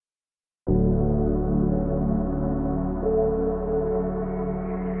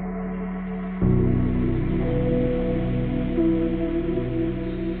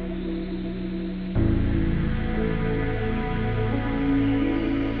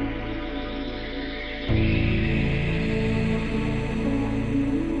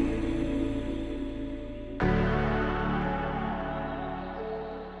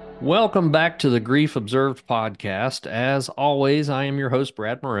Welcome back to the Grief Observed podcast. As always, I am your host,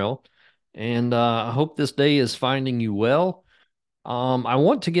 Brad Morrell, and I hope this day is finding you well. I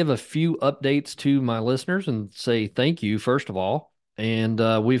want to give a few updates to my listeners and say thank you, first of all. And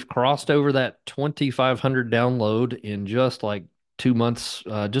we've crossed over that 2,500 download in just like 2 months,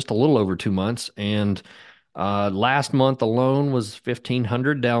 just a little over 2 months. And last month alone was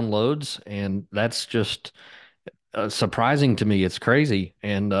 1,500 downloads, and that's just surprising to me. It's crazy,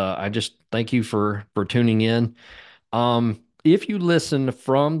 and I just thank you for tuning in. If you listen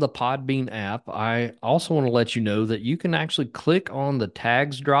from the Podbean app, I also want to let you know that you can actually click on the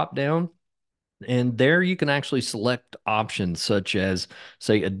tags drop down, and there you can actually select options such as,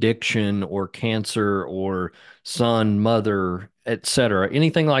 say, addiction or cancer or son, mother, etc.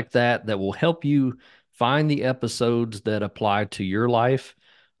 Anything like that that will help you find the episodes that apply to your life.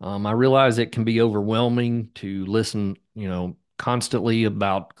 I realize it can be overwhelming to listen, constantly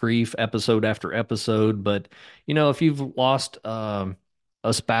about grief episode after episode. But, if you've lost a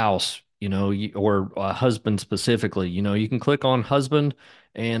spouse, or a husband specifically, you can click on husband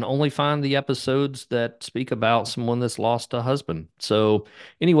and only find the episodes that speak about someone that's lost a husband. So,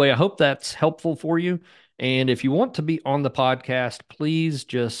 anyway, I hope that's helpful for you. And if you want to be on the podcast, please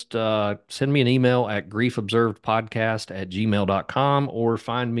just send me an email at griefobservedpodcast@gmail.com or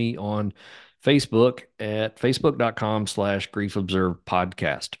find me on Facebook at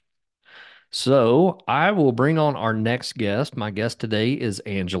facebook.com/griefobservedpodcast. So I will bring on our next guest. My guest today is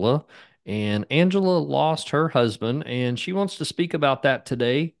Angela, and Angela lost her husband, and she wants to speak about that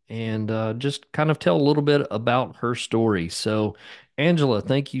today and just kind of tell a little bit about her story. So, Angela,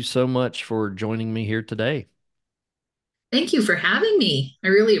 thank you so much for joining me here today. Thank you for having me. I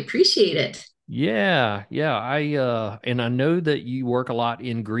really appreciate it. Yeah, yeah. I know that you work a lot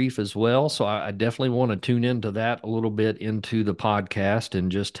in grief as well, so I definitely want to tune into that a little bit into the podcast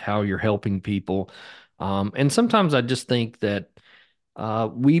and just how you're helping people. And sometimes I just think that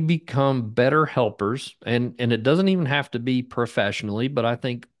we become better helpers, and it doesn't even have to be professionally, but I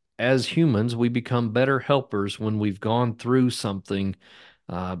think as humans we become better helpers when we've gone through something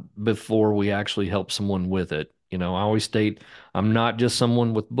before we actually help someone with it. I always state I'm not just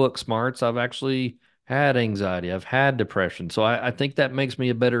someone with book smarts. I've actually had anxiety. I've had depression. So I think that makes me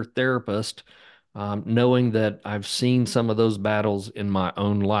a better therapist, knowing that I've seen some of those battles in my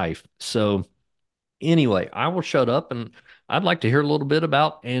own life. So anyway, I will shut up and I'd like to hear a little bit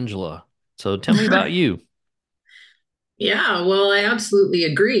about Angela. So tell me about you. Yeah, well, I absolutely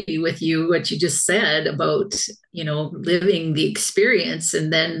agree with you what you just said about, living the experience.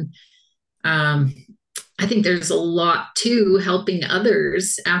 And then um, I think there's a lot to helping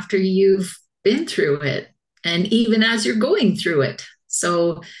others after you've been through it and even as you're going through it.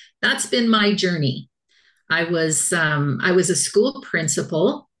 So that's been my journey. I was a school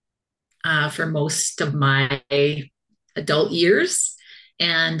principal for most of my adult years,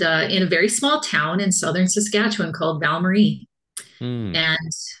 and in a very small town in southern Saskatchewan called Val Marie. Hmm.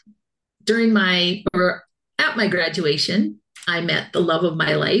 And during my or at my graduation, I met the love of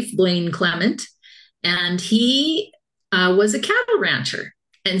my life, Blaine Clement, and he was a cattle rancher.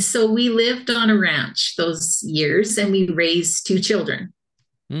 And so we lived on a ranch those years, and we raised two children.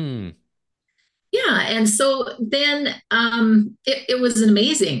 Hmm. Yeah, and so then it was an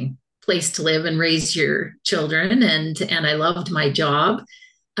amazing place to live and raise your children, and I loved my job.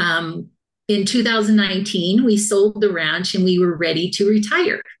 Um, in 2019, we sold the ranch and we were ready to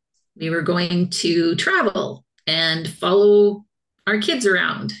retire. We were going to travel and follow our kids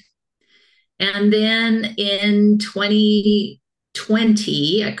around. And then in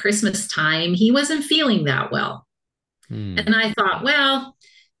 2020, at Christmas time, he wasn't feeling that well. Hmm. And I thought, well,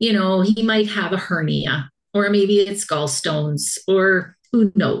 he might have a hernia, or maybe it's gallstones, or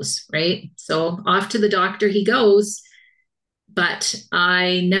who knows, right? So off to the doctor he goes. But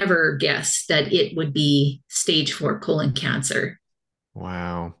I never guessed that it would be stage four colon cancer.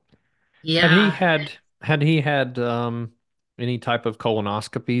 Wow. Had he Yeah. had had he had any type of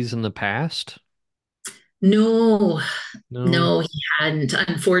colonoscopies in the past? No, No. no, he hadn't,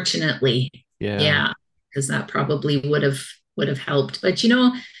 unfortunately. Yeah. Yeah, because that probably would have helped. But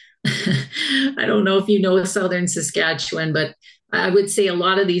I don't know if you know Southern Saskatchewan, but I would say a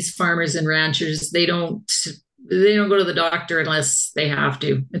lot of these farmers and ranchers, they don't go to the doctor unless they have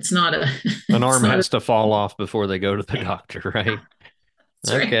to. It's not a An it's arm not a has to fall off before they go to the doctor, right?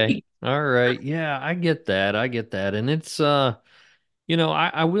 that's Okay. right. All right. Yeah, I get that. I get that. And it's I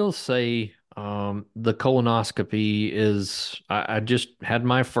will say the colonoscopy is I just had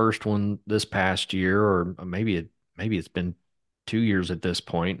my first one this past year, or maybe it's been 2 years at this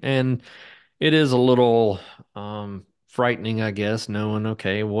point, and it is a little frightening, I guess, knowing,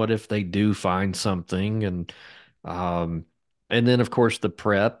 okay, what if they do find something? Um, and then of course the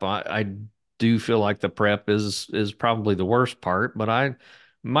prep. I do feel like the prep is probably the worst part, but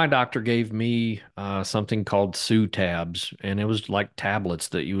my doctor gave me something called Tabs, and it was like tablets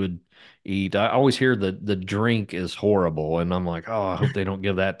that you would eat. I always hear that the drink is horrible, and I'm like, oh, I hope they don't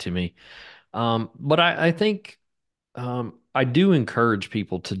give that to me. But I think I do encourage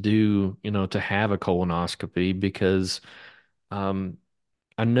people to do, to have a colonoscopy because um,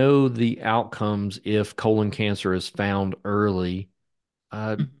 I know the outcomes if colon cancer is found early.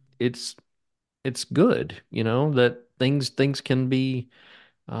 Uh, it's it's good, that things can be,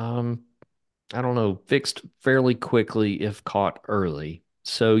 um, I don't know, fixed fairly quickly if caught early.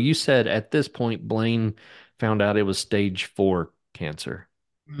 So you said at this point, Blaine found out it was stage 4 cancer.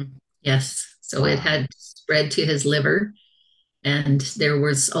 Mhm. Yes. So it Wow. had spread to his liver, and there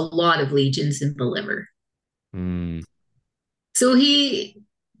was a lot of lesions in the liver. Mm. So he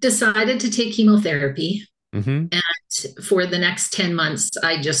decided to take chemotherapy. Mm-hmm. And for the next 10 months,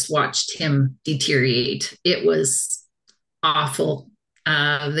 I just watched him deteriorate. It was awful.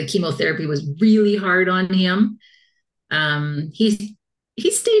 The chemotherapy was really hard on him. He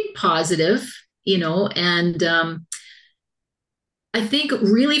stayed positive, and I think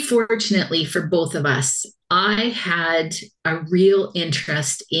really fortunately for both of us, I had a real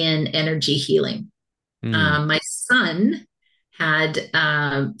interest in energy healing. Mm. My son had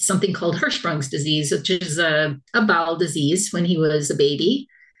something called Hirschsprung's disease, which is a bowel disease when he was a baby.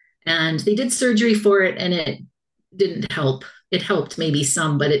 And they did surgery for it, and it didn't help. It helped maybe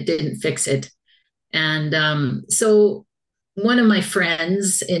some, but it didn't fix it. And so one of my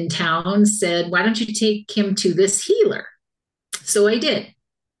friends in town said, "Why don't you take him to this healer?" So I did.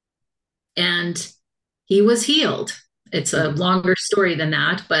 And he was healed. It's a longer story than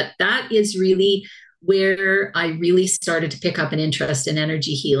that, but that is really where I really started to pick up an interest in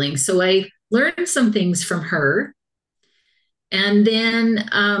energy healing. So I learned some things from her. And then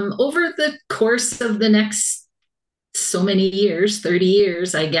over the course of the next so many years, 30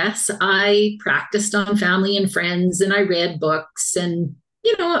 years, I guess, I practiced on family and friends and I read books and,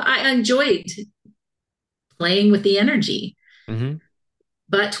 I enjoyed playing with the energy. Mm-hmm.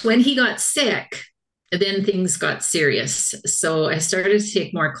 But when he got sick, then things got serious. So I started to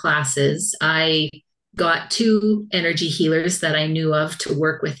take more classes. I got 2 energy healers that I knew of to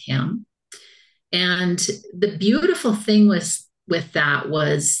work with him. And the beautiful thing with that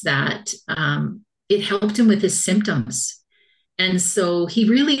was that it helped him with his symptoms. And so he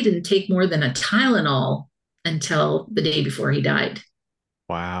really didn't take more than a Tylenol until the day before he died.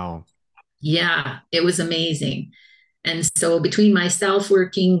 Wow. Yeah, it was amazing. And so between myself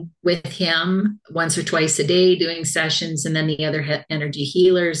working with him once or twice a day, doing sessions, and then the other energy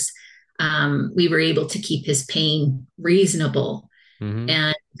healers, we were able to keep his pain reasonable. Mm-hmm.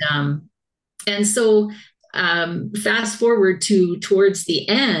 And um, and so fast forward to towards the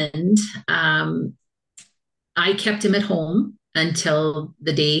end, I kept him at home until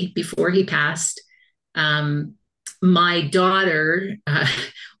the day before he passed. Um, my daughter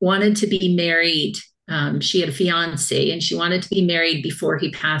wanted to be married. She had a fiance and she wanted to be married before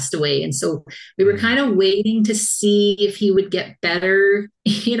he passed away. And so we were Mm. kind of waiting to see if he would get better.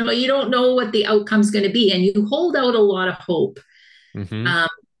 You don't know what the outcome's going to be, and you hold out a lot of hope. Mm-hmm. Um,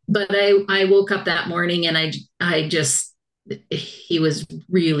 but I woke up that morning and I just, he was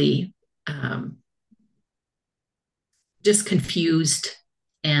really just confused.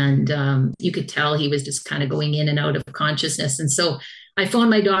 And you could tell he was just kind of going in and out of consciousness. And so I phoned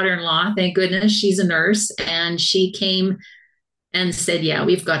my daughter in law, thank goodness, she's a nurse. And she came and said, "Yeah,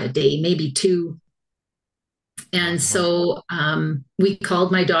 we've got a day, maybe 2." And Wow. so we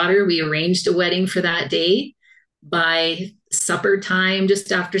called my daughter, we arranged a wedding for that day. By supper time,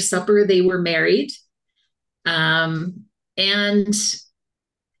 just after supper, they were married. And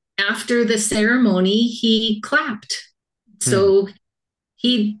after the ceremony, he clapped. Hmm. So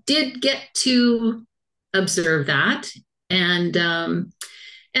he did get to observe that. And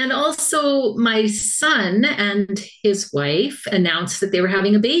also my son and his wife announced that they were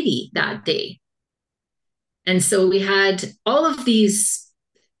having a baby that day. And so we had all of these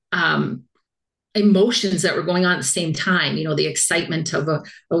um, emotions that were going on at the same time, the excitement of a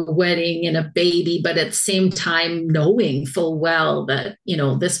wedding and a baby, but at the same time knowing full well that,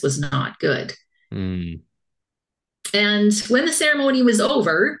 this was not good. Mm. And when the ceremony was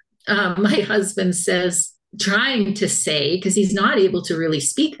over, my husband says, trying to say, because he's not able to really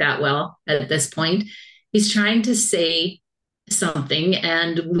speak that well at this point, he's trying to say something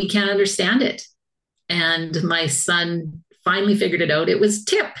and we can't understand it. And my son finally figured it out. It was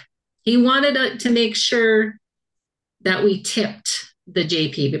tip. He wanted to make sure that we tipped the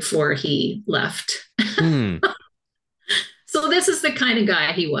JP before he left. Hmm. So this is the kind of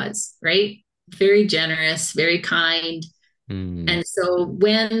guy he was, right? Very generous, very kind. Hmm. And so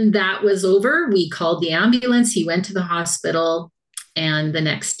when that was over, we called the ambulance. He went to the hospital, and the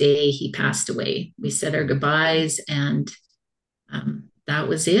next day he passed away. We said our goodbyes, and that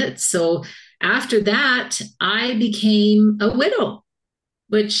was it. So after that, I became a widow,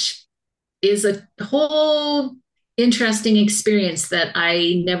 which is a whole interesting experience that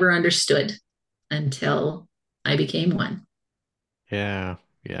I never understood until I became one. Yeah.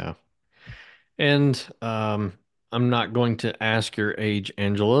 Yeah. And I'm not going to ask your age,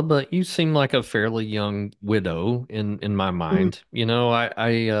 Angela, but you seem like a fairly young widow in my Mm-hmm. mind.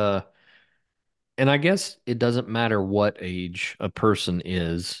 And I guess it doesn't matter what age a person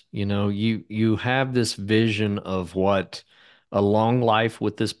is. You have this vision of what a long life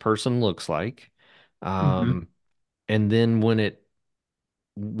with this person looks like. Mm-hmm. Um, and then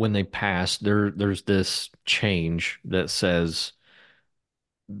when they pass, there's this change that says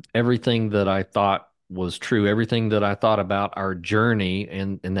everything that I thought was true, everything that I thought about our journey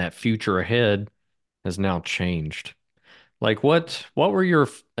and that future ahead has now changed. Like what were your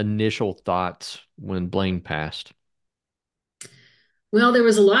initial thoughts when Blaine passed? Well, there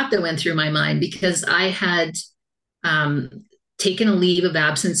was a lot that went through my mind because I had um, taken a leave of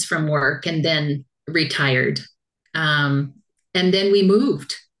absence from work and then retired. Um, and then we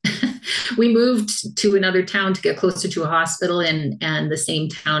moved. We moved to another town to get closer to a hospital and the same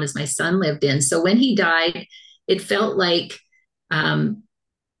town as my son lived in. So when he died, it felt like um,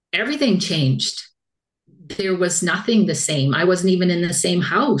 everything changed. There was nothing the same. I wasn't even in the same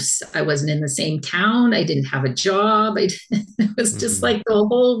house. I wasn't in the same town. I didn't have a job. It was just Mm, like the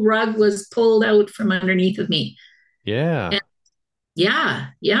whole rug was pulled out from underneath of me. yeah. And yeah,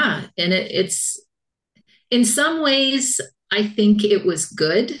 yeah. And it's in some ways, I think it was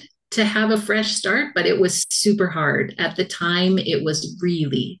good to have a fresh start, but it was super hard. At the time, it was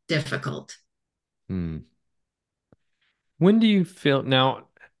really difficult. Hmm. When do you feel now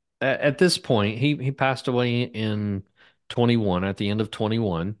at this point, he passed away in 21 at the end of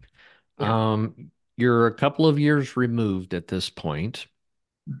 21. Yeah. You're a couple of years removed at this point.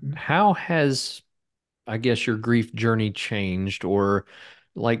 Mhm. How has, I guess, your grief journey changed, or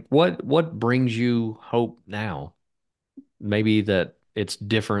like what brings you hope now? Maybe that it's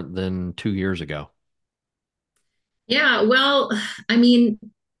different than 2 years ago. Yeah. Well, I mean,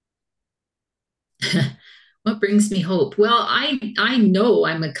 what brings me hope? Well, I know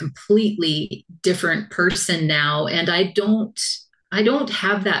I'm a completely different person now, and I don't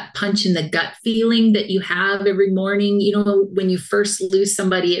have that punch in the gut feeling that you have every morning. You know, when you first lose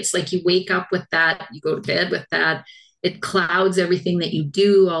somebody, it's like you wake up with that, you go to bed with that. It clouds everything that you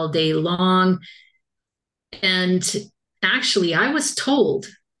do all day long. And actually, I was told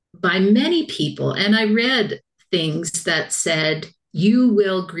by many people, and I read things that said, you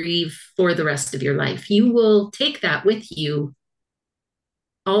will grieve for the rest of your life. You will take that with you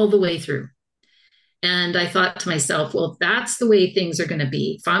all the way through. And I thought to myself, well, if that's the way things are going to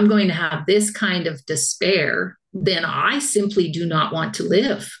be, if I'm going to have this kind of despair, then I simply do not want to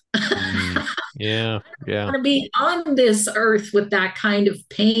live. Mm, I yeah, yeah. want to be on this earth with that kind of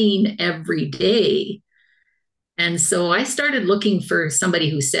pain every day. And so I started looking for somebody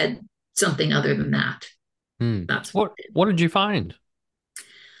who said something other than that. Hmm. That's what What did you find?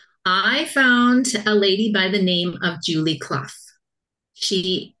 I found a lady by the name of Julie Clough.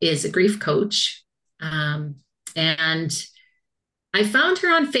 She is a grief coach. Um, and I found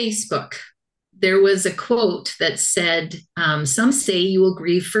her on Facebook. There was a quote that said, some say you will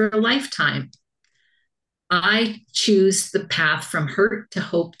grieve for a lifetime. I choose the path from hurt to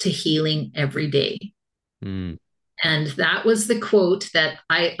hope to healing every day. Hmm. And that was the quote that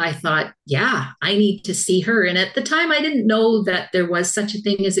I thought, yeah, I need to see her. And at the time, I didn't know that there was such a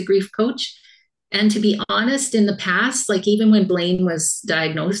thing as a grief coach. And to be honest, in the past, like even when Blaine was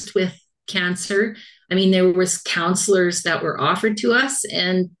diagnosed with cancer, I mean, there was counselors that were offered to us.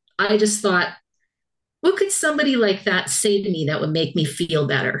 And I just thought, what could somebody like that say to me that would make me feel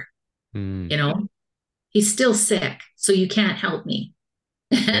better? Hmm. You know, he's still sick, so you can't help me.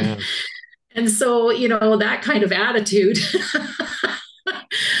 And Yeah. and so, that kind of attitude.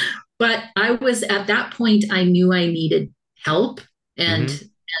 But I was at that point, I knew I needed help, and Hmm.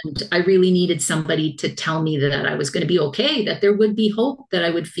 and I really needed somebody to tell me that I was going to be okay, that there would be hope, that I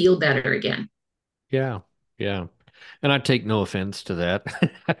would feel better again. Yeah. Yeah. And I take no offense to that.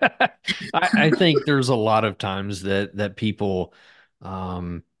 I think there's a lot of times that people,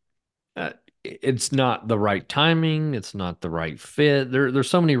 um, it's not the right timing, it's not the right fit. There's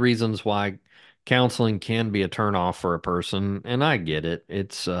so many reasons why counseling can be a turnoff for a person, and I get it.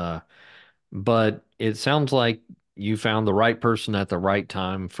 But it sounds like you found the right person at the right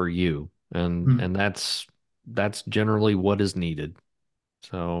time for you, Mm. and that's generally what is needed.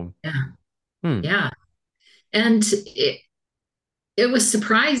 So, Yeah. hmm, Yeah. And it was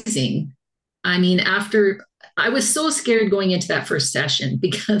surprising. I mean, after I was so scared going into that first session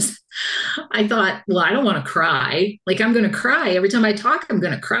because I thought, well, I don't want to cry. Like, I'm going to cry. Every time I talk, I'm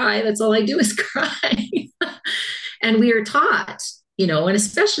going to cry. That's all I do is cry. And we are taught, and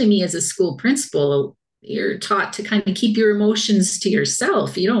especially me as a school principal, you're taught to kind of keep your emotions to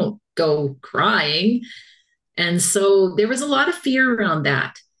yourself. You don't go crying. And so there was a lot of fear around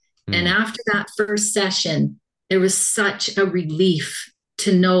that. And hmm, after that first session, there was such a relief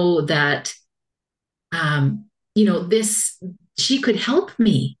to know that, this, she could help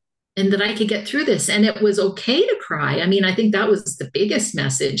me and that I could get through this. And it was okay to cry. I mean, I think that was the biggest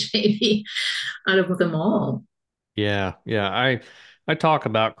message, maybe, out of them all. yeah, yeah. I talk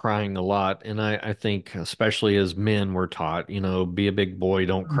about crying a lot, and I think especially as men, we're taught, be a big boy,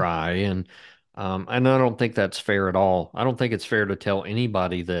 don't cry, and I don't think that's fair at all. I don't think it's fair to tell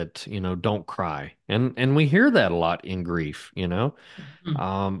anybody that, don't cry, and we hear that a lot in grief.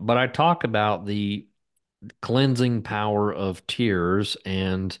 Mm-hmm. But I talk about the cleansing power of tears,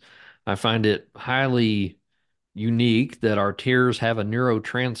 and I find it highly unique that our tears have a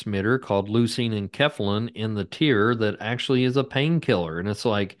neurotransmitter called leucine and kephalin in the tear that actually is a painkiller. And it's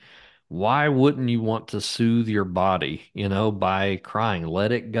like, why wouldn't you want to soothe your body, by crying?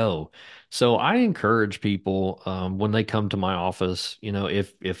 Let it go. So I encourage people when they come to my office,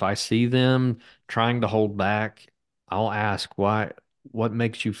 if I see them trying to hold back, I'll ask why. What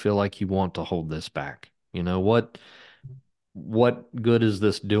makes you feel like you want to hold this back? What good is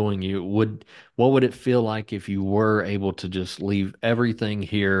this doing you? What would it feel like if you were able to just leave everything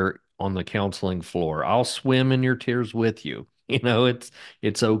here on the counseling floor? I'll swim in your tears with you. It's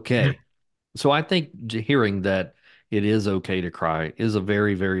Yeah. okay. So I think hearing that it is okay to cry is a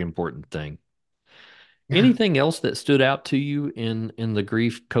very, very important thing. Yeah. Anything else that stood out to you in the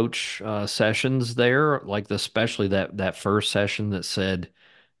grief coach sessions there, like especially that first session that said,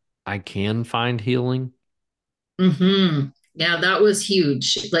 I can find healing? Mm-hmm. Yeah, that was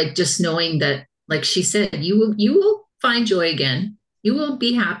huge. Like just knowing that, like she said, you will find joy again. You will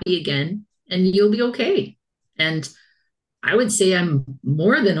be happy again, and you'll be okay. And I would say I'm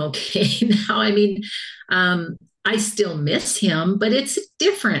more than okay now. I mean, I still miss him, but it's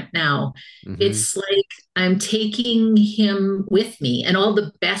different now. Hmm. It's like I'm taking him with me and all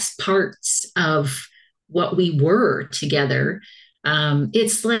the best parts of what we were together.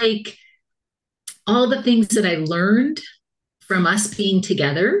 It's like all the things that I learned from us being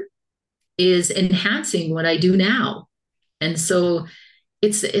together is enhancing what I do now. And so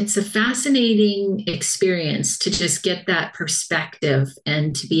it's a fascinating experience to just get that perspective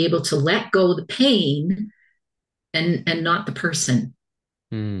and to be able to let go the pain and not the person.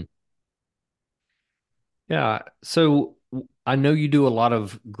 Yeah. So I know you do a lot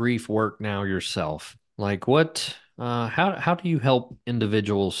of grief work now yourself. Like how do you help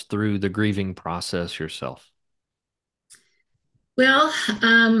individuals through the grieving process yourself? Well,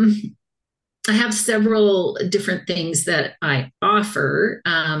 um, I have several different things that I offer.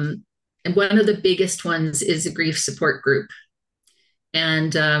 And one of the biggest ones is a grief support group.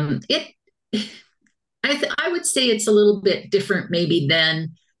 And I would say it's a little bit different maybe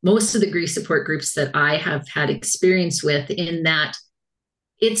than most of the grief support groups that I have had experience with, in that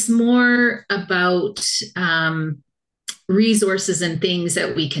it's more about resources and things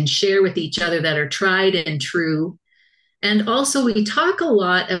that we can share with each other that are tried and true. And also, we talk a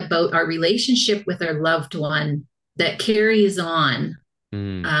lot about our relationship with our loved one that carries on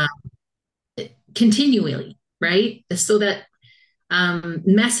Mm, uh, continually, right? So that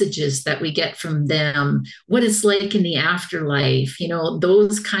messages that we get from them, what it's like in the afterlife,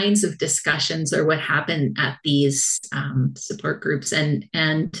 those kinds of discussions are what happen at these support groups,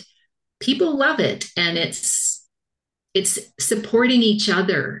 and people love it, and it's supporting each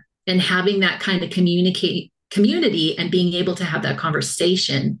other and having that kind of community and being able to have that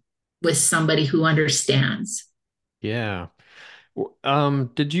conversation with somebody who understands. yeah.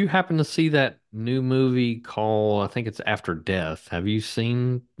 Did you happen to see that new movie called, I think it's After Death? Have you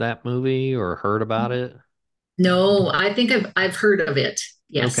seen that movie or heard about it? No, I think I've heard of it.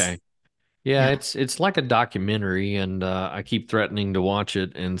 Yes. Okay. Yeah, Yeah. it's like a documentary, and I keep threatening to watch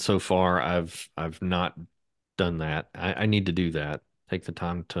it, and so far I've not done that. I need to do that. take the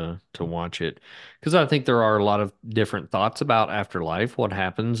time to watch it because I think there are a lot of different thoughts about afterlife, what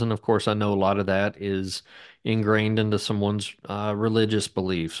happens, and of course, I know a lot of that is ingrained into someone's religious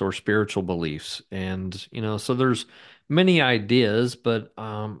beliefs or spiritual beliefs, and so there's many ideas, but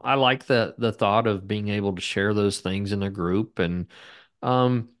I like the thought of being able to share those things in a group. And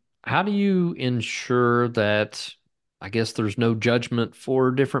um, how do you ensure that, I guess, there's no judgment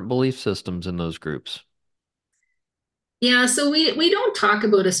for different belief systems in those groups? Yeah, so we don't talk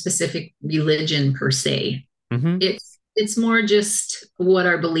about a specific religion per se. Hmm. It's more just what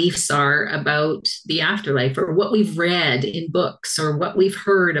our beliefs are about the afterlife or what we've read in books or what we've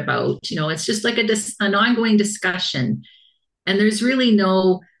heard about. It's just like an ongoing discussion. And there's really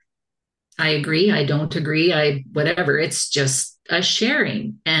no I agree, I don't agree, I whatever. It's just a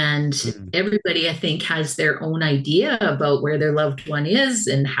sharing. And Mm. everybody, I think, has their own idea about where their loved one is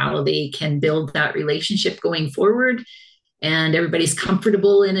and how they can build that relationship going forward. And everybody's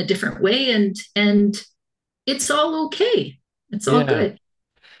comfortable in a different way. And it's all okay. It's all Yeah. good.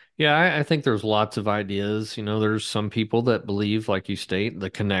 Yeah, I think there's lots of ideas. There's some people that believe, like you state, the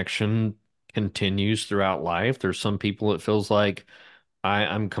connection continues throughout life. There's some people it feels like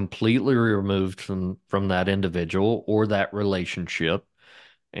I'm completely removed from that individual or that relationship.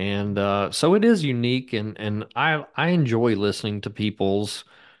 And so it is unique, and I enjoy listening to people's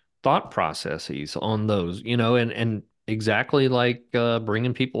thought processes on those, and exactly like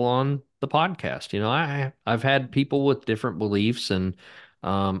bringing people on the podcast. I've had people with different beliefs, and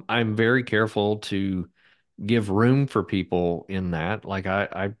I'm very careful to give room for people in that. Like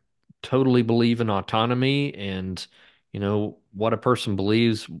I totally believe in autonomy, and what a person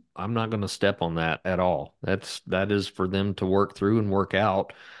believes, I'm not going to step on that at all. That is for them to work through and work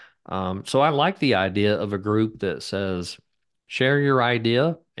out. So I like the idea of a group that says, share your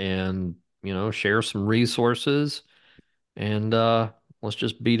idea and, share some resources and let's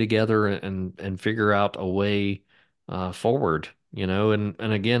just be together and figure out a way forward, and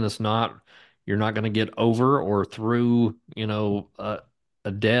again, it's not, you're not going to get over or through,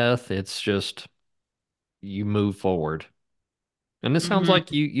 a death. It's just you move forward. And it sounds Mhm.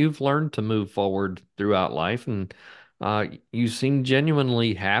 like you've learned to move forward throughout life, and you seem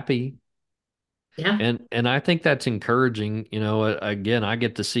genuinely happy. Yeah. And I think that's encouraging. Again, I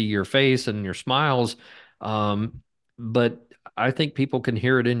get to see your face and your smiles, um, but I think people can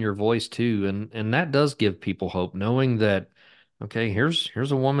hear it in your voice too, and that does give people hope, knowing that, okay, here's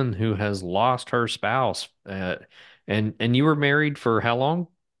a woman who has lost her spouse, and you were married for how long?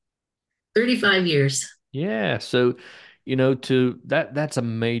 35 years. Yeah, so to that's a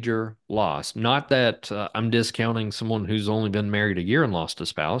major loss. Not that I'm discounting someone who's only been married a year and lost a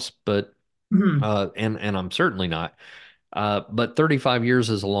spouse, but Mhm. and I'm certainly not. But 35 years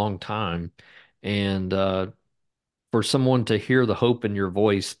is a long time. And for someone to hear the hope in your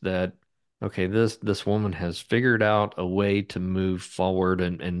voice that, okay, this woman has figured out a way to move forward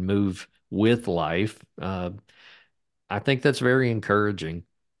and move with life, I think that's very encouraging.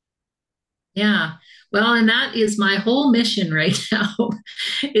 Yeah. Well, and that is my whole mission right now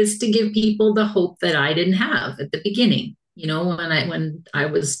is to give people the hope that I didn't have at the beginning. When I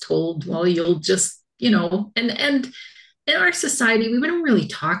was told, well, you'll just, and in our society, we don't really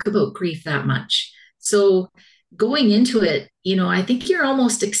talk about grief that much. So going into it, I think you're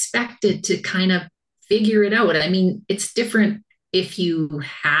almost expected to kind of figure it out. I mean, it's different if you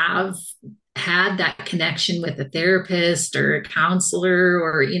have had that connection with a therapist or a counselor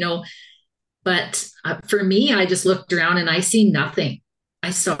or, but for me, I just looked around and I see nothing. I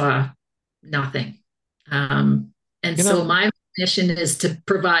saw nothing. And You so know, my mission is to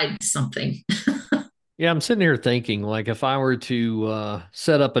provide something. yeah, I'm sitting here thinking, like, if I were to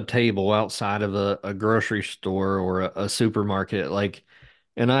set up a table outside of a grocery store or a supermarket, like,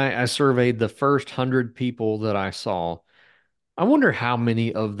 and I surveyed the first 100 people that I saw, I wonder how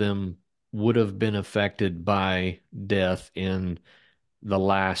many of them would have been affected by death in the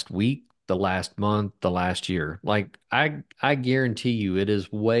last week, the last month, the last year. Like, I guarantee you it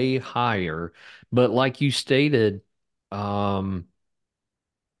is way higher. But like you stated, um,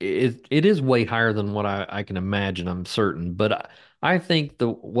 it is way higher than what I can imagine, I'm certain. But I think the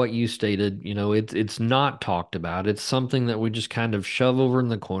what you stated, it's not talked about. It's something that we just kind of shove over in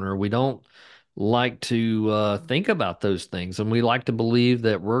the corner. We don't like to think about those things, and we like to believe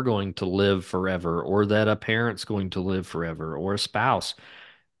that we're going to live forever, or that a parent's going to live forever, or a spouse,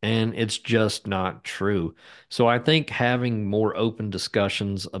 and it's just not true. So I think having more open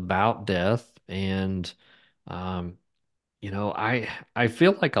discussions about death and um, I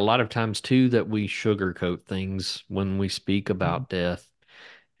feel like a lot of times too that we sugarcoat things when we speak about death.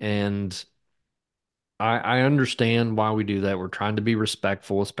 And I understand why we do that. We're trying to be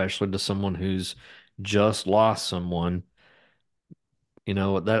respectful, especially to someone who's just lost someone.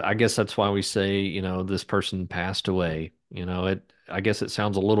 That I guess that's why we say, this person passed away. I guess it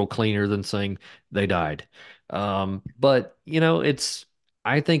sounds a little cleaner than saying they died. But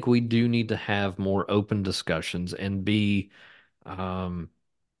I think we do need to have more open discussions and be, um,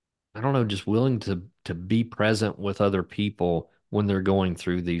 I don't know, just willing to be present with other people when they're going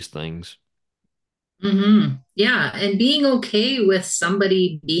through these things. Yeah, and being okay with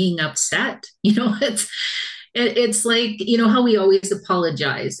somebody being upset. It's like, how we always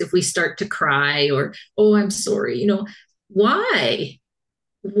apologize if we start to cry or, oh, I'm sorry. Why?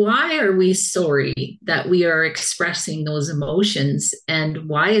 Why are we sorry that we are expressing those emotions? And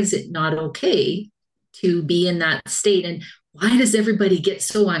why is it not okay to be in that state? And why does everybody get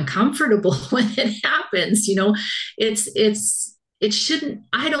so uncomfortable when it happens? It shouldn't,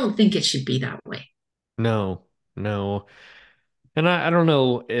 I don't think it should be that way. No, no. And I don't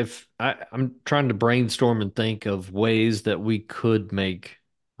know if I'm trying to brainstorm and think of ways that we could make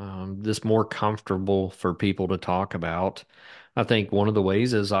this more comfortable for people to talk about. I think one of the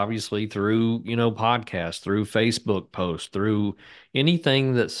ways is obviously through, podcasts, through Facebook posts, through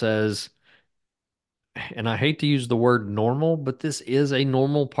anything that says, and I hate to use the word normal, but this is a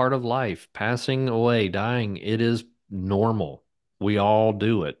normal part of life. Passing away, dying, it is normal. We all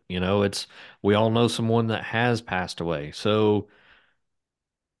do it. We all know someone that has passed away. So,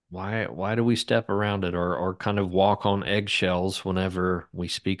 why do we step around it or kind of walk on eggshells whenever we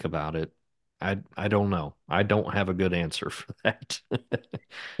speak about it? I don't know. I don't have a good answer for that.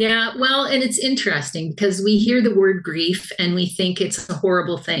 Yeah, well, and it's interesting because we hear the word grief and we think it's a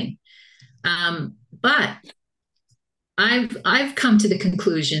horrible thing. But I've come to the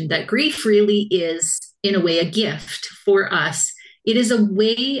conclusion that grief really is, in a way, a gift for us. It is a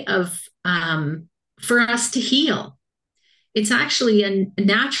way of for us to heal. It's actually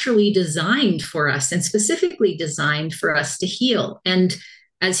naturally designed for us and specifically designed for us to heal. And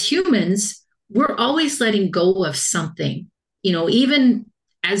as humans, we're always letting go of something. Even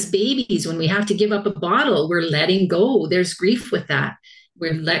as babies, when we have to give up a bottle, we're letting go. There's grief with that.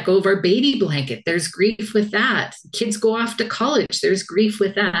 We let go of our baby blanket. There's grief with that. Kids go off to college. There's grief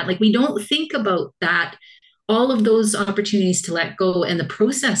with that. Like we don't think about that, all of those opportunities to let go and the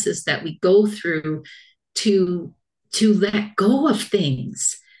processes that we go through to let go of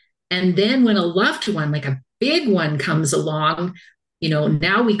things. And then when a loved one, like a big one, comes along,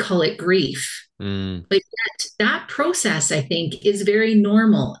 now we call it grief. Mm, But yet that process, I think, is very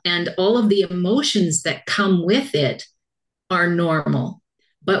normal. And all of the emotions that come with it are normal.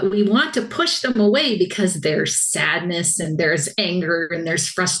 But we want to push them away because there's sadness and there's anger and there's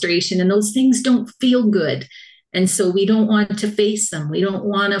frustration, and those things don't feel good. And so we don't want to face them. We don't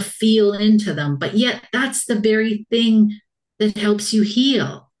want to feel into them. But yet, that's the very thing that helps you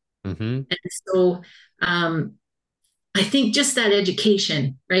heal. hmm. And so, um, I think just that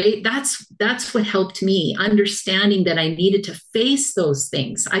education, right? That's what helped me understanding that I needed to face those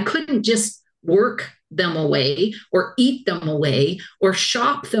things. I couldn't just work them away or eat them away or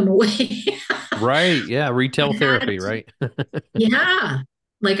shop them away. Right. Yeah. Retail I had therapy, to, right? yeah,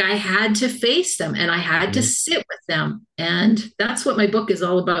 like I had to face them and I had to Mhm. sit with them. And that's what my book is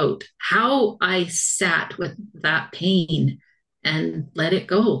all about, how I sat with that pain and let it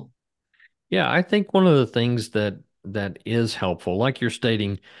go. Yeah, I think one of the things that is helpful, like you're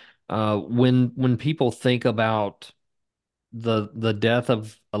stating, when people think about the death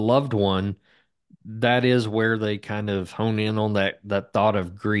of a loved one, that is where they kind of hone in on that thought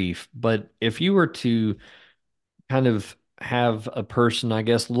of grief. But if you were to kind of have a person, I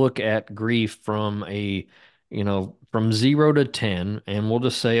guess, look at grief from from 0 to 10, and we'll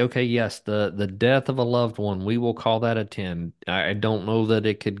just say, okay, yes, the death of a loved one, we will call that a 10. I don't know that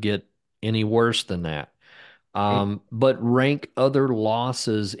it could get any worse than that. Right. But rank other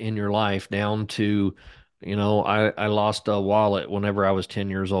losses in your life down to, I lost a wallet whenever I was 10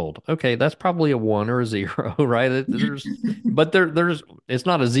 years old. Okay, that's probably a one or a zero, right? But it's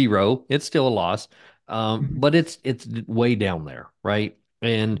not a zero. It's still a loss. But it's way down there, right?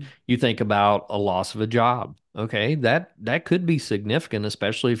 And you think about a loss of a job. Okay, that could be significant,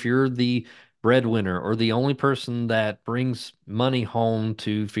 especially if you're the breadwinner or the only person that brings money home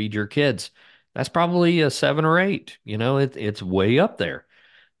to feed your kids. That's probably a 7 or 8. It's way up there.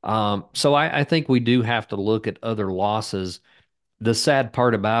 So I think we do have to look at other losses. The sad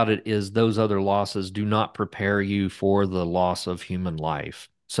part about it is those other losses do not prepare you for the loss of human life.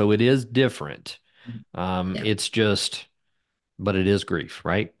 So it is different. Yeah. It's just, but it is grief,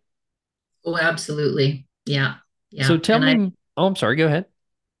 right? Oh, absolutely. Yeah. So Yeah. tell And I me, oh, I'm sorry, go ahead.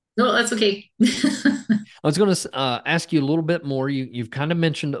 No, that's okay. I was going to ask you a little bit more. You've kind of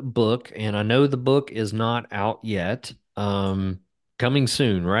mentioned a book, and I know the book is not out yet. Coming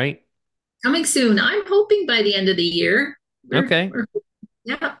soon, right? Coming soon. I'm hoping by the end of the year. Okay.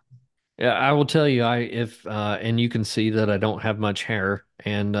 Yeah. Yeah, I will tell you, I if and you can see that I don't have much hair,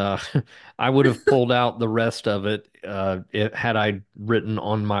 and I would have pulled out the rest of it, had I written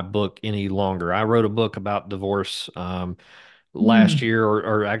on my book any longer. I wrote a book about divorce last Hmm. year,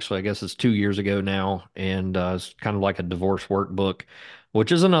 or actually, I guess it's 2 years ago now, and it's kind of like a divorce workbook,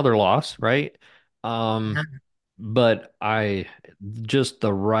 which is another loss, right? Um, Yeah. but just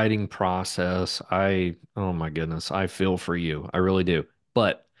the writing process, oh my goodness, I feel for you. I really do.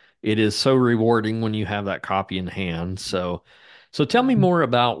 But it is so rewarding when you have that copy in hand. So tell me more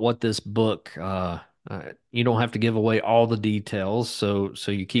about what this book, you don't have to give away all the details, so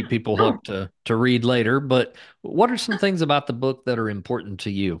you keep people No. hooked to read later. But what are some things about the book that are important to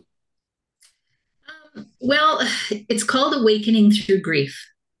you? Well, it's called Awakening Through Grief.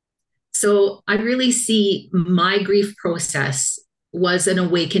 So I really see my grief process was an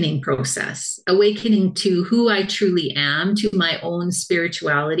awakening process, awakening to who I truly am, to my own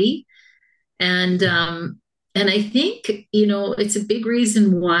spirituality. And I think, it's a big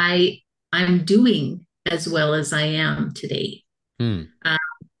reason why I'm doing as well as I am today. Hmm. Uh,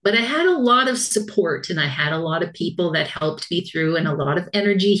 but I had a lot of support and I had a lot of people that helped me through, and a lot of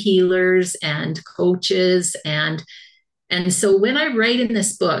energy healers and coaches. And so when I write in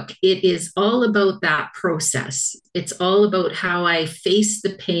this book, it is all about that process. It's all about how I faced the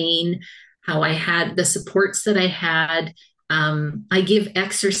pain, how I had the supports that I had. I give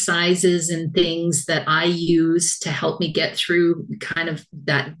exercises and things that I use to help me get through kind of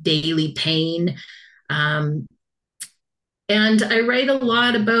that daily pain. Um, and I write a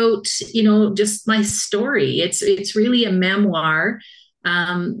lot about, just my story. It's really a memoir,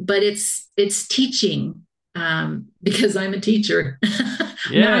 but it's teaching, because I'm a teacher.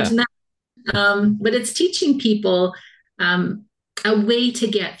 Yeah, Imagine that. But it's teaching people, um, a way to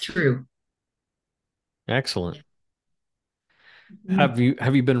get through. excellent. Mhm.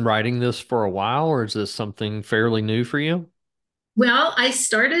 Have you been writing this for a while, or is this something fairly new for you? Well, I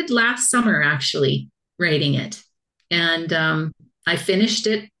started last summer actually writing it, and I finished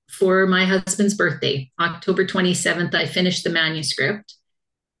it for my husband's birthday, October 27th. I finished the manuscript.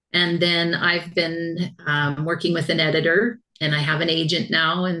 And then I've been working with an editor, and I have an agent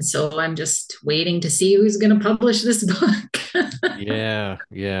now. And so I'm just waiting to see who's going to publish this book. Yeah,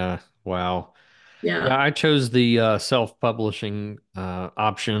 yeah. Wow. Yeah. Yeah, I chose the self-publishing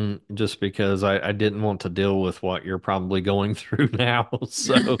option just because I didn't want to deal with what you're probably going through now.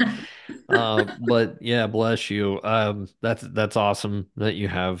 So, but yeah, bless you. That's awesome that you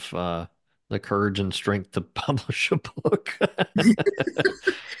have the courage and strength to publish a book.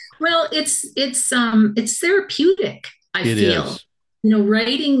 Well, it's therapeutic, I It feel. is.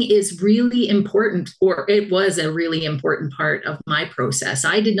 Writing is really important, or it was a really important part of my process.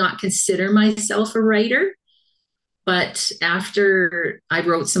 I did not consider myself a writer. But after I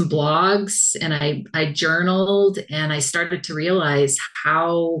wrote some blogs and I journaled, and I started to realize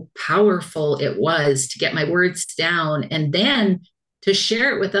how powerful it was to get my words down and then to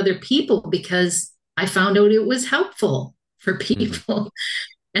share it with other people, because I found out it was helpful for Mhm. people.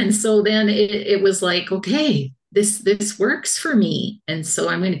 And so then it was like, okay, this works for me. And so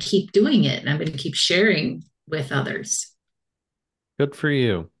I'm going to keep doing it, and I'm going to keep sharing with others. Good for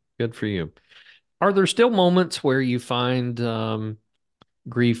you. Good for you. Are there still moments where you find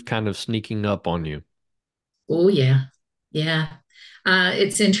grief kind of sneaking up on you? Oh, yeah. Yeah.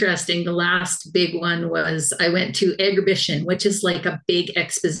 It's interesting. The last big one was I went to Agribition, which is like a big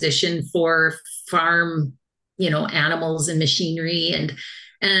exposition for farm, animals and machinery. And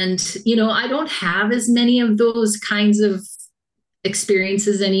I don't have as many of those kinds of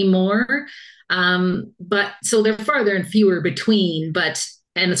experiences anymore. But so they're farther and fewer between,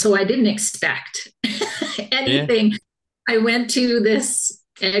 and so I didn't expect Yeah. anything. I went to this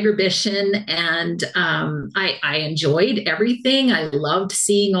exhibition, and I enjoyed everything. I loved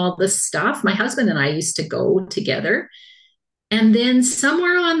seeing all this stuff. My husband and I used to go together. And then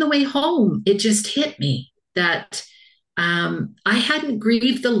somewhere on the way home, it just hit me that I hadn't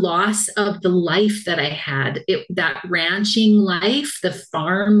grieved the loss of the life that I had, that ranching life, the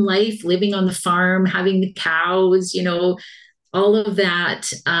farm life, living on the farm, having the cows, all of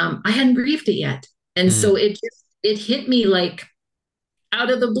that. I hadn't grieved it yet. And so Mm, it hit me like out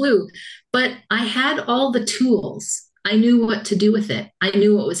of the blue. But I had all the tools. I knew what to do with it. I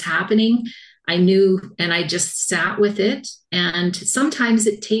knew what was happening. I knew, and I just sat with it. And sometimes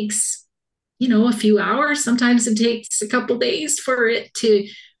it takes, a few hours. Sometimes it takes a couple days for it to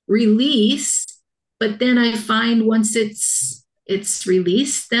release. But then I find once it's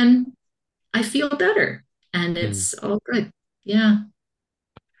released, then I feel better and Hmm. it's all good. Yeah.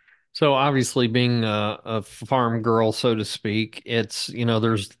 So obviously being a farm girl, so to speak, it's,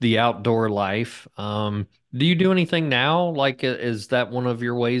 there's the outdoor life. Do you do anything now? Like, is that one of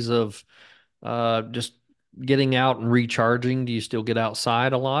your ways of just getting out and recharging? Do you still get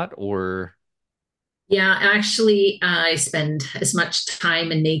outside a lot or? Yeah, actually, I spend as much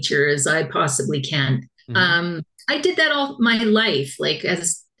time in nature as I possibly can. Mhm. I did that all my life. Like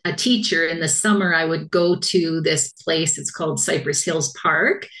as a teacher in the summer, I would go to this place. It's called Cypress Hills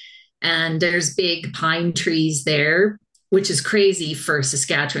Park, and there's big pine trees there, which is crazy for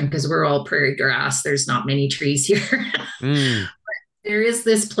Saskatchewan because we're all prairie grass. There's not many trees here. Mm, There is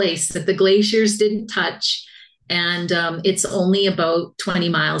this place that the glaciers didn't touch, and it's only about 20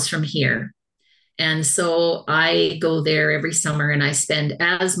 miles from here. And so I go there every summer and I spend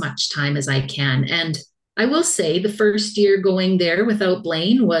as much time as I can. And I will say the first year going there without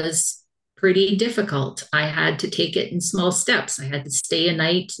Blaine was pretty difficult. I had to take it in small steps. I had to stay a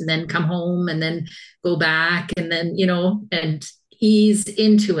night and then come home and then go back and then, and ease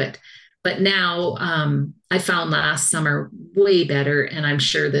into it. But now I found last summer way better. And I'm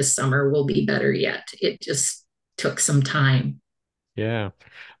sure this summer will be better yet. It just took some time. yeah.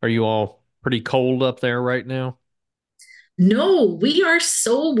 Are you all pretty cold up there right now? No, we are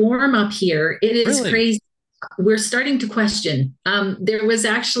so warm up here. It is Really? crazy. We're starting to question. There was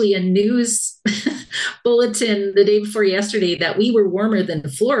actually a news bulletin the day before yesterday that we were warmer than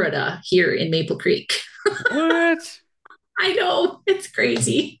Florida here in Maple Creek. What? I know, it's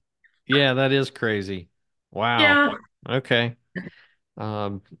crazy. Yeah, that is crazy. Wow. Yeah. Okay.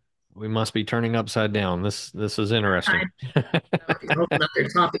 Um, we must be turning upside down. This is interesting. That would be a whole other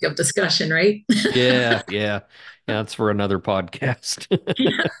topic of discussion, right? Yeah, yeah. Yeah, that's for another podcast.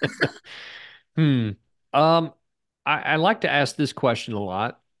 Yeah. Hmm. Um, I like to ask this question a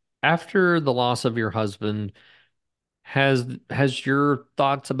lot. After the loss of your husband, has your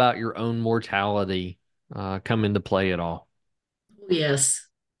thoughts about your own mortality come into play at all? Yes.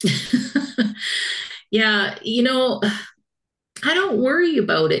 Yeah, I don't worry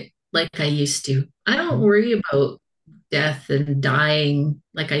about it like I used to. I don't worry about death and dying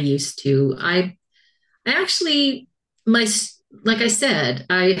like I used to. I actually my like I said,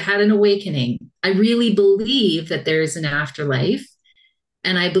 I had an awakening. I really believe that there is an afterlife,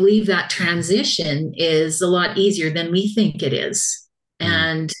 and I believe that transition is a lot easier than we think it is. Hmm.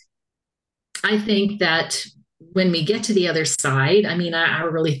 And I think that when we get to the other side, I mean, I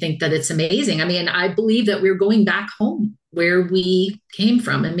really think that it's amazing. I mean, I believe that we're going back home where we came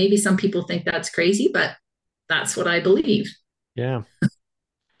from. And maybe some people think that's crazy, but that's what I believe. Yeah.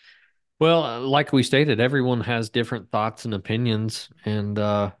 Well, like we stated, everyone has different thoughts and opinions, and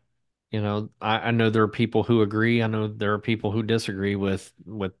I know there are people who agree. I know there are people who disagree with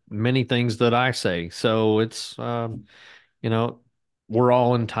many things that I say. So it's you know, we're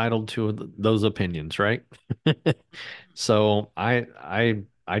all entitled to those opinions, right? So I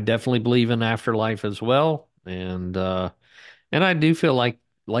definitely believe in afterlife as well, and I do feel like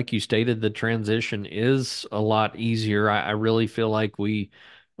you stated, the transition is a lot easier. I really feel like we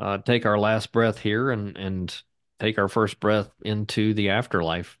take our last breath here and take our first breath into the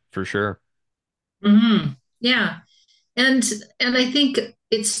afterlife for sure. Mm-hmm. Yeah. And and I think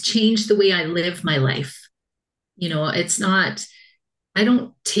it's changed the way I live my life. It's not, I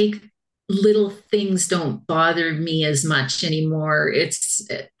don't take little things don't bother me as much anymore.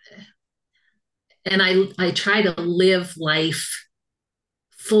 And I try to live life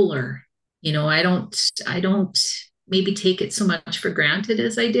fuller. I don't maybe take it so much for granted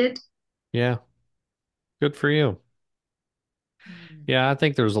as I did. Yeah, good for you. Yeah, I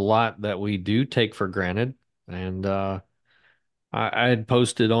think there's a lot that we do take for granted, and I had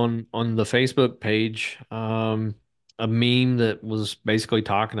posted on the Facebook page a meme that was basically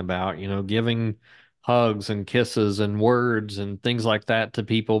talking about, giving hugs and kisses and words and things like that to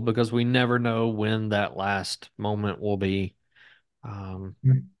people because we never know when that last moment will be. Um,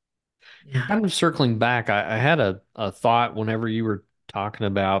 Yeah. Kind of circling back, I had a thought whenever you were talking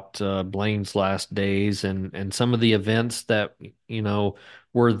about Blaine's last days and some of the events that,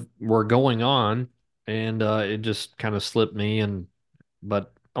 were going on, and it just kind of slipped me.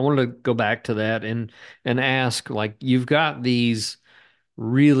 But I wanted to go back to that and ask, like, you've got these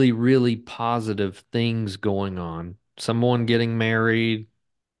really, really positive things going on. Someone getting married,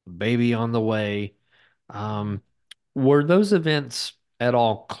 baby on the way. Um, were those events at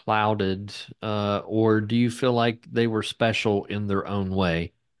all clouded, or do you feel like they were special in their own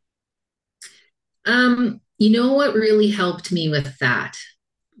way? You know what really helped me with that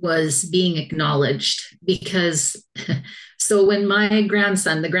was being acknowledged because so when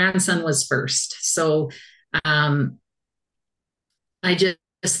the grandson was first. So um, I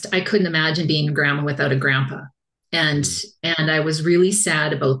I couldn't imagine being a grandma without a grandpa. And Mm. and I was really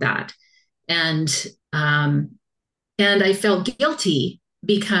sad about that. And um, and I felt guilty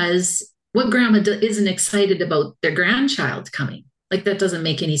because what grandma isn't excited about their grandchild coming? Like that doesn't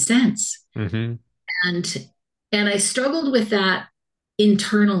make any sense. Mm-hmm. And and I struggled with that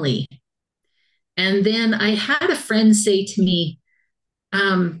internally. And then I had a friend say to me,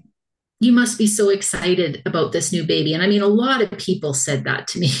 um, you must be so excited about this new baby. And I mean, a lot of people said that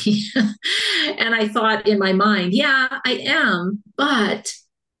to me. And I thought in my mind, yeah, I am.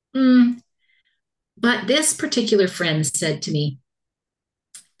 Mm, but this particular friend said to me,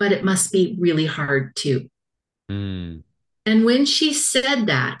 but it must be really hard too. Mm. And when she said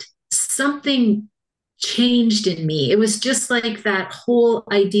that, something changed in me. It was just like that whole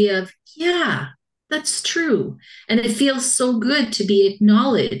idea of, yeah, that's true. And it feels so good to be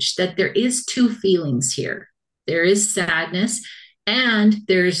acknowledged that there is two feelings here. There is sadness and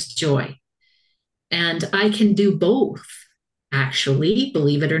there's joy. And I can do both, actually,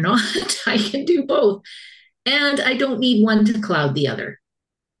 believe it or not. I can do both. And I don't need one to cloud the other.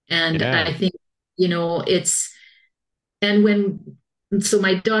 And Yeah. I think, it's, and when, so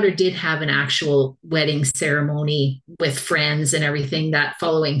my daughter did have an actual wedding ceremony with friends and everything that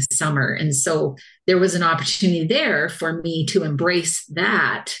following summer. And so there was an opportunity there for me to embrace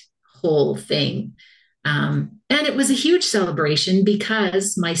that whole thing. And it was a huge celebration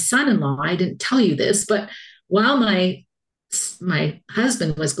because my son-in-law, I didn't tell you this, but while my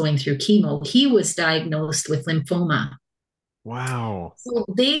husband was going through chemo, he was diagnosed with lymphoma. Wow. So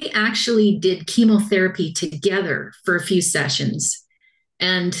they actually did chemotherapy together for a few sessions.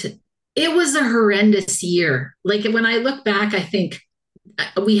 And it was a horrendous year. Like when I look back, I think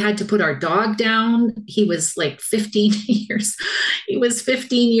we had to put our dog down. He was like 15 years. He was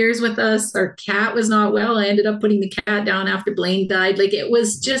 15 years with us. Our cat was not well. I ended up putting the cat down after Blaine died. Like it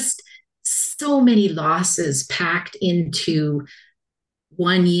was just so many losses packed into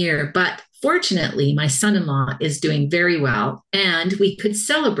 1 year. But fortunately, my son in law is doing very well. And we could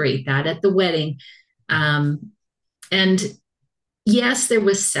celebrate that at the wedding. And yes, there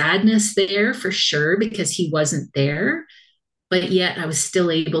was sadness there for sure because he wasn't there, but yet I was still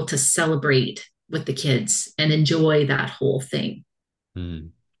able to celebrate with the kids and enjoy that whole thing. Mm.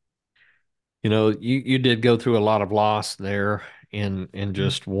 You did go through a lot of loss there in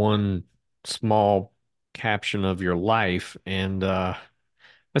just one small caption of your life. And I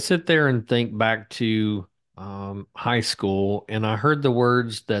sit there and think back to high school, and I heard the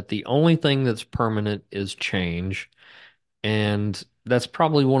words that the only thing that's permanent is change. And that's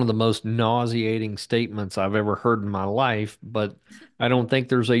probably one of the most nauseating statements I've ever heard in my life, but I don't think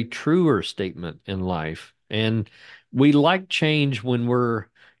there's a truer statement in life. And we like change when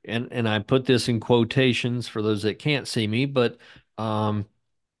and I put this in quotations for those that can't see me, but um,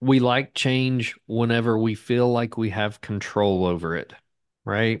 we like change whenever we feel like we have control over it,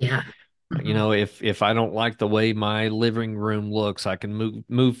 right? Yeah. Mhm. If I don't like the way my living room looks, I can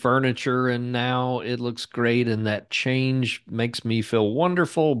move furniture and now it looks great and that change makes me feel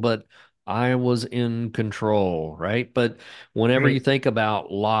wonderful, but I was in control, right? But whenever you Right. think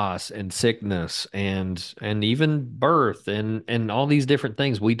about loss and sickness and even birth and all these different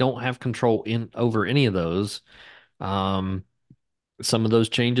things, we don't have control in over any of those. Um, some of those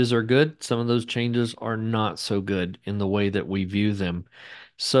changes are good, some of those changes are not so good in the way that we view them.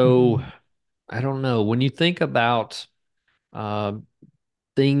 So Mhm. I don't know. When you think about uh,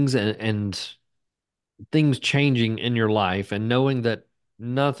 things and things changing in your life and knowing that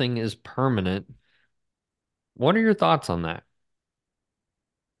nothing is permanent, what are your thoughts on that?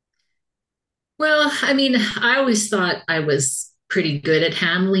 Well, I mean, I always thought I was pretty good at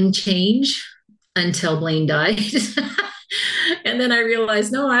handling change until Blaine died. And then I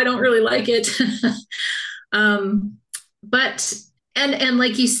realized, no, I don't really like it. um, but and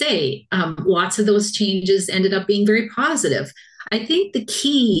like you say, lots of those changes ended up being very positive. I think the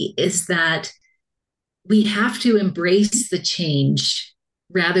key is that we have to embrace the change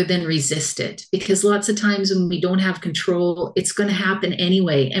rather than resist it because lots of times when we don't have control it's going to happen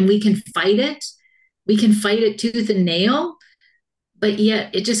anyway and we can fight it tooth and nail, but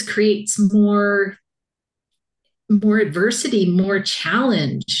yet it just creates more adversity, more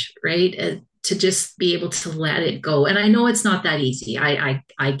challenge, right? To just be able to let it go. And I know it's not that easy. I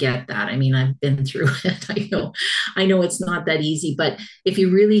get that. I mean, I've been through it. I know it's not that easy. But if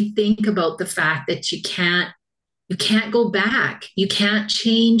you really think about the fact that You can't go back. You can't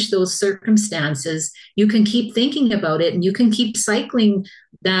change those circumstances. You can keep thinking about it and you can keep cycling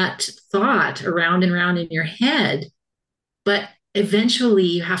that thought around and around in your head. But eventually,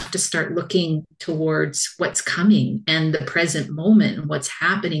 you have to start looking towards what's coming and the present moment and what's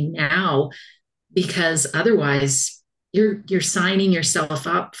happening now, because otherwise, you're signing yourself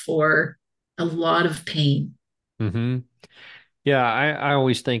up for a lot of pain. Hmm. Yeah, I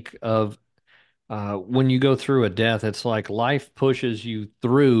always think of when you go through a death, it's like life pushes you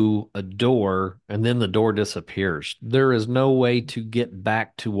through a door and then the door disappears. There is no way to get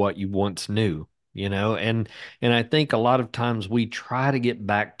back to what you once knew, you know? And I think a lot of times we try to get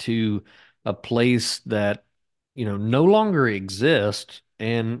back to a place that, no longer exists,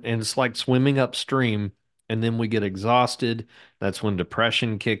 and it's like swimming upstream, and then we get exhausted. That's when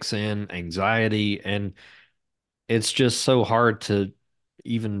depression kicks in, anxiety, and it's just so hard to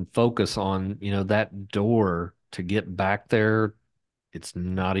even focus on, that door to get back there. It's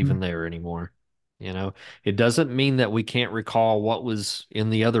not even there anymore. You know, it doesn't mean that we can't recall what was in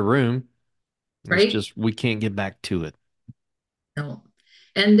the other room. It's Right? just we can't get back to it. No.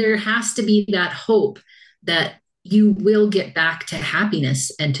 And there has to be that hope that you will get back to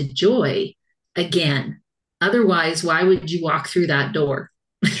happiness and to joy again. Otherwise, why would you walk through that door?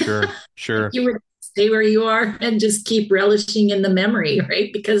 Sure, sure. You would stay where you are and just keep relishing in the memory,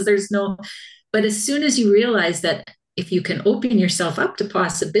 right? Because there's no, but as soon as you realize that if you can open yourself up to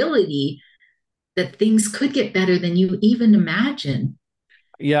possibility that things could get better than you even imagine,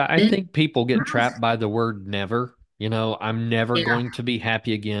 Yeah, I then think people get trapped by the word never. I'm never yeah, going to be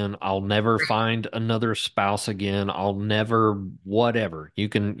happy again. I'll never find another spouse again. I'll never whatever. You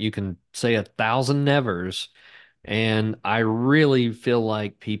can say 1,000 nevers, and I really feel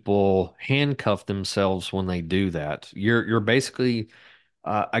like people handcuff themselves when they do that. You're basically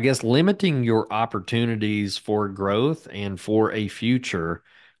I guess limiting your opportunities for growth and for a future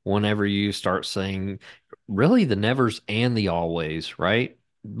whenever you start saying really the nevers and the always, right?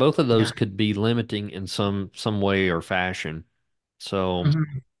 Both of those yeah, could be limiting in some way or fashion. So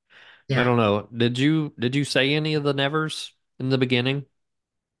mhm, I yeah. don't know. Did you say any of the nevers in the beginning?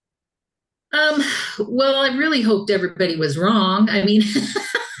 Um, well, I really hoped everybody was wrong. I mean,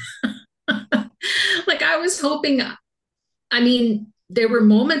 like I was hoping, I mean, there were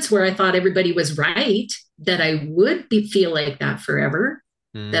moments where I thought everybody was right, that I would feel like that forever,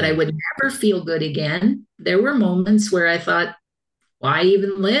 that I Hmm. would never feel good again. There were moments where I thought, why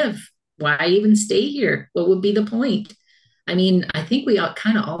even live? Why even stay here? What would be the point? I mean, I think we all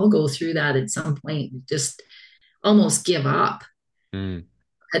kind of all go through that at some point, just almost give up. Hmm.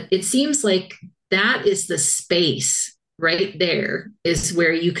 But it seems like that is the space right there, is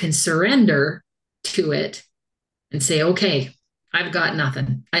where you can surrender to it and say, okay, I've got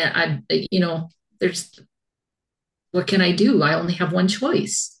nothing. There's, what can I do? I only have one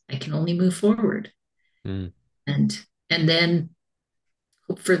choice. I can only move forward Hmm. and then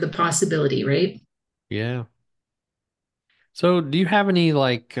hope for the possibility, right? Yeah. So do you have any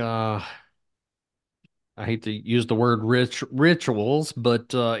like I hate to use the word rituals,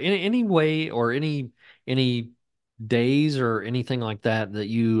 but any way or any days or anything like that that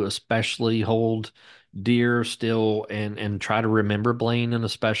you especially hold dear still and try to remember Blaine in a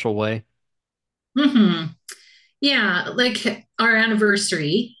special way? Mm-hmm. Yeah, like our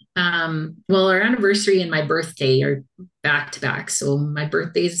anniversary. Well, our anniversary and my birthday are back to back. So my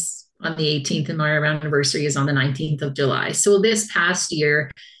birthday's on the 18th and my anniversary is on the 19th of July. So this past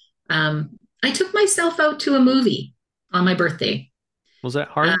year, I took myself out to a movie on my birthday. Was that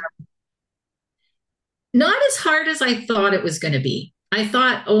Uh, hard? Not as hard as I thought it was going to be. I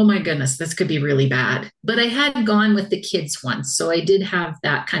thought, oh my goodness, this could be really bad. But I had gone with the kids once. So I did have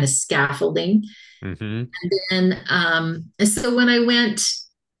that kind of scaffolding. Mm-hmm. And so when I went,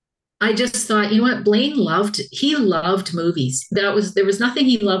 I just thought, you know what, he loved movies. There was nothing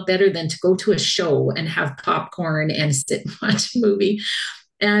he loved better than to go to a show and have popcorn and sit and watch a movie.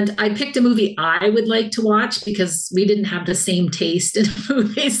 And I picked a movie I would like to watch because we didn't have the same taste in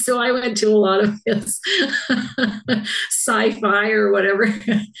movies. So I went to a lot of his sci-fi or whatever.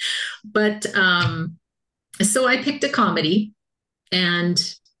 But so I picked a comedy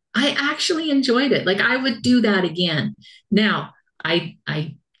and I actually enjoyed it. Like I would do that again. Now, I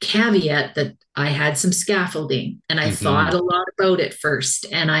caveat that I had some scaffolding and I Mm-hmm. thought a lot about it first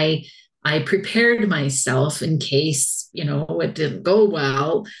and I prepared myself in case, it didn't go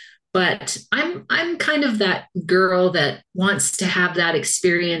well. But I'm kind of that girl that wants to have that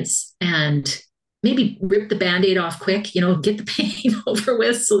experience and maybe rip the band-aid off quick, get the pain over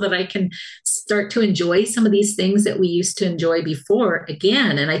with so that I can start to enjoy some of these things that we used to enjoy before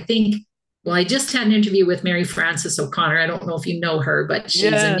again. And I think Well, I just had an interview with Mary Frances O'Connor. I don't know if you know her, but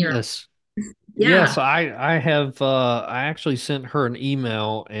she's a neuro. Yes. Yes, Yeah. I have I actually sent her an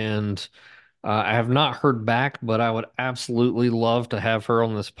email and I have not heard back, but I would absolutely love to have her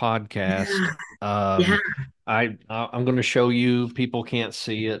on this podcast. Yeah. Yeah. Um I'm going to show you, people can't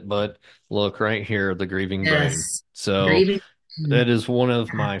see it, but look right here, The Grieving Brain. Yes. So Grieving. that is one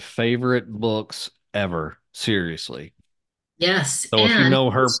of my favorite books ever, seriously. Yes. So if you And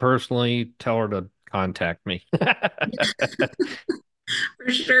know her personally, tell her to contact me.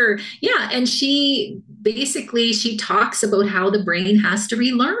 for sure. Yeah. And she talks about how the brain has to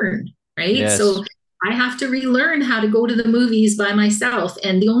relearn, right? Yes. So I have to relearn how to go to the movies by myself.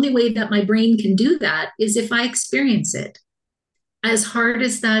 And the only way that my brain can do that is if I experience it. As hard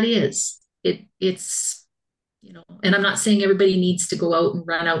as that is, it's, and I'm not saying everybody needs to go out and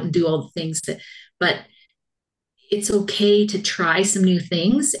run out and do all the things that, but it's okay to try some new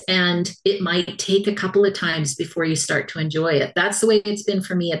things, and it might take a couple of times before you start to enjoy it. That's the way it's been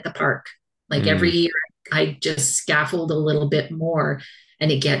for me at the park. Like every Mm, year I just scaffold a little bit more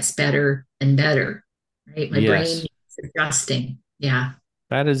and it gets better and better, right? My brain yes, is adjusting. Yeah.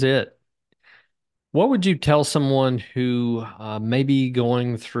 that is it. What would you tell someone who may be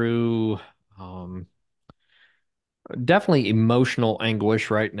going through um, definitely emotional anguish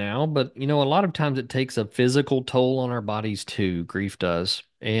right now, but a lot of times it takes a physical toll on our bodies too. Grief does.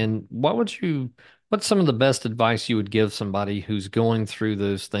 And what's some of the best advice you would give somebody who's going through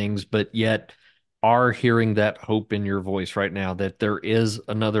those things, but yet are hearing that hope in your voice right now that there is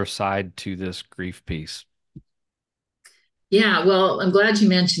another side to this grief piece? Yeah, well, I'm glad you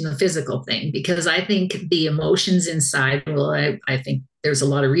mentioned the physical thing because I think the emotions inside, well, I think there's a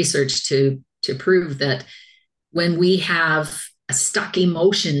lot of research to prove that when we have stuck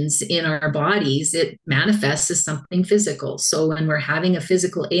emotions in our bodies, it manifests as something physical. So when we're having a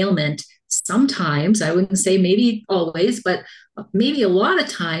physical ailment, sometimes, I wouldn't say maybe always, but maybe a lot of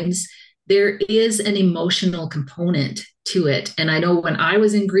times, there is an emotional component to it. And I know when I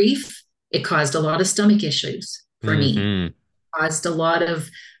was in grief, it caused a lot of stomach issues for me, Hmm. caused a lot of,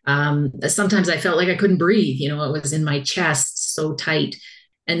 sometimes I felt like I couldn't breathe, it was in my chest so tight.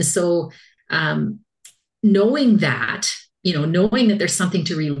 And so, um, knowing that there's something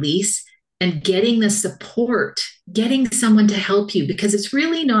to release and getting the support, getting someone to help you, because it's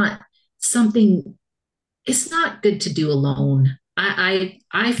really not something, it's not good to do alone. I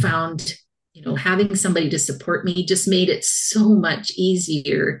found, having somebody to support me just made it so much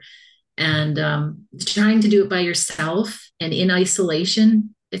easier. And trying to do it by yourself and in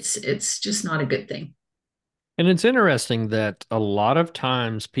isolation, it's just not a good thing. And it's interesting that a lot of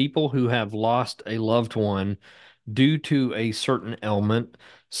times people who have lost a loved one due to a certain ailment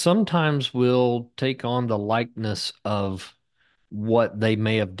sometimes will take on the likeness of what they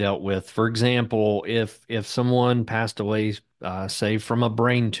may have dealt with. For example, if someone passed away, say from a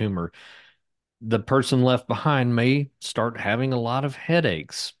brain tumor, the person left behind may start having a lot of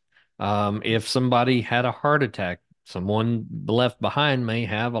headaches. If somebody had a heart attack, someone left behind may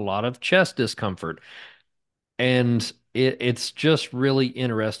have a lot of chest discomfort. And it's just really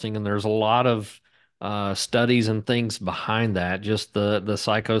interesting. And there's a lot of studies and things behind that, just the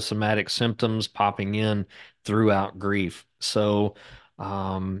psychosomatic symptoms popping in throughout grief. So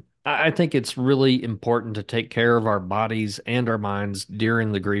I think it's really important to take care of our bodies and our minds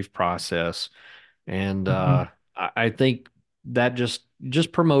during the grief process. And Mhm. I think that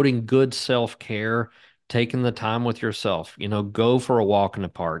just promoting good self-care, taking the time with yourself, go for a walk in the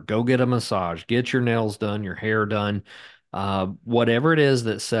park, go get a massage, get your nails done, your hair done, whatever it is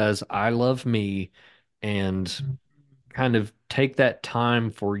that says, I love me, and kind of take that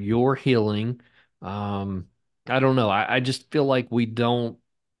time for your healing. Um, I don't know. I just feel like we don't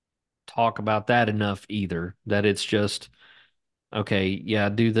talk about that enough either, that it's just, okay, yeah,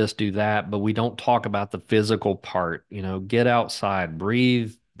 do this, do that, but we don't talk about the physical part. Get outside,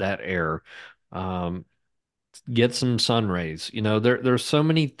 breathe that air, um, get some sun rays. There's so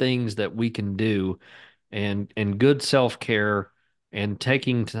many things that we can do, and good self-care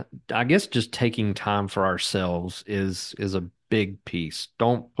and I guess just taking time for ourselves is a big piece.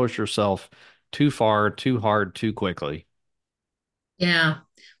 Don't push yourself too far, too hard, too quickly. Yeah.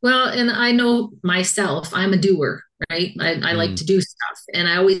 Well, and I know myself, I'm a doer, right? I like Mm, to do stuff. And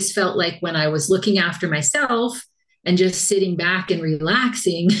I always felt like when I was looking after myself and just sitting back and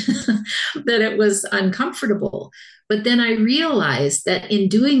relaxing, that it was uncomfortable. But then I realized that in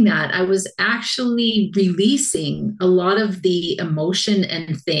doing that, I was actually releasing a lot of the emotion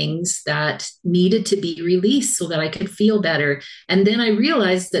and things that needed to be released so that I could feel better. And then I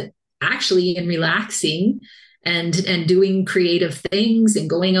realized that actually in relaxing, and doing creative things and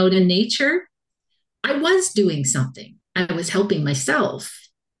going out in nature, I was doing something. I was helping myself.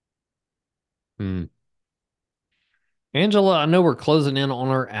 Hmm. Angela, I know we're closing in on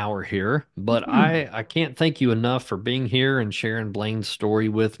our hour here, but Hmm. I can't thank you enough for being here and sharing Blaine's story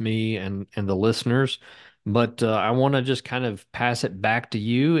with me and the listeners. But I want to just kind of pass it back to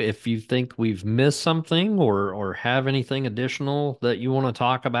you if you think we've missed something or have anything additional that you want to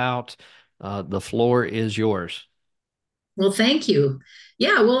talk about. The floor is yours. Well, thank you.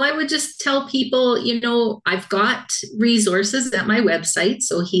 Yeah, well, I would just tell people, I've got resources at my website,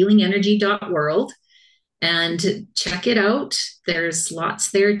 so healingenergy.world, and check it out. There's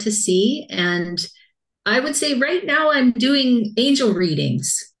lots there to see. And I would say right now I'm doing angel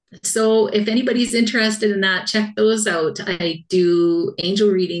readings. So if anybody's interested in that, check those out. I do angel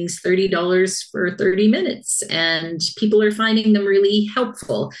readings, $30 for 30 minutes, and people are finding them really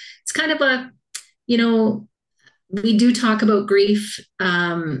helpful. It's kind of you know, we do talk about grief.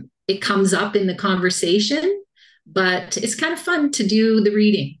 It comes up in the conversation, but it's kind of fun to do the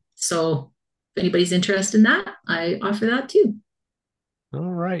reading. So if anybody's interested in that, I offer that too.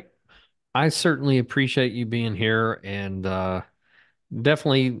 All right. I certainly appreciate you being here and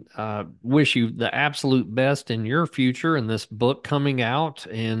definitely wish you the absolute best in your future and this book coming out.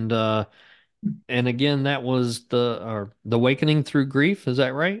 And again, that was the Awakening Through Grief. Is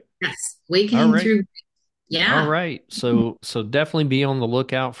that right? Yes, All awakening right. through. All Yeah. right. So definitely be on the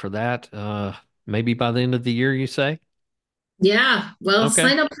lookout for that. Maybe by the end of the year, you say? Yeah. Well, Okay.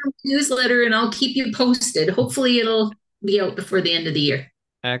 sign up for the newsletter and I'll keep you posted. Hopefully, it'll be out before the end of the year.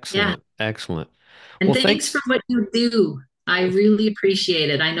 Yeah. Excellent. Excellent. And Well, thanks for thanks. what you do. I really appreciate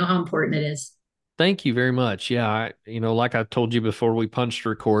it. I know how important it is. Thank you very much. Yeah, like I told you before we punched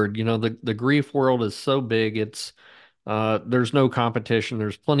record, the grief world is so big. There's no competition.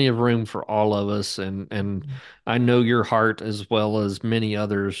 There's plenty of room for all of us, and I know your heart as well as many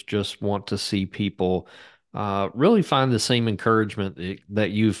others just want to see people really find the same encouragement that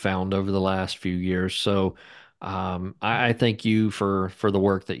you've found over the last few years. So I thank you for the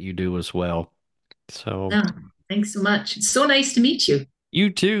work that you do as well. So. Yeah. Thanks so much. It's so nice to meet you.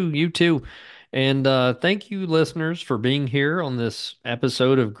 You too, you too. And thank you, listeners, for being here on this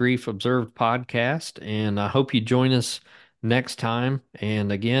episode of Grief Observed podcast. And I hope you join us next time. And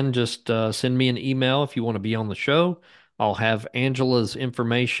again, just send me an email if you want to be on the show. I'll have Angela's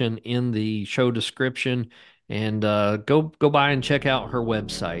information in the show description. And go by and check out her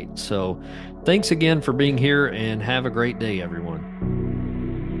website. So, thanks again for being here, and have a great day, everyone.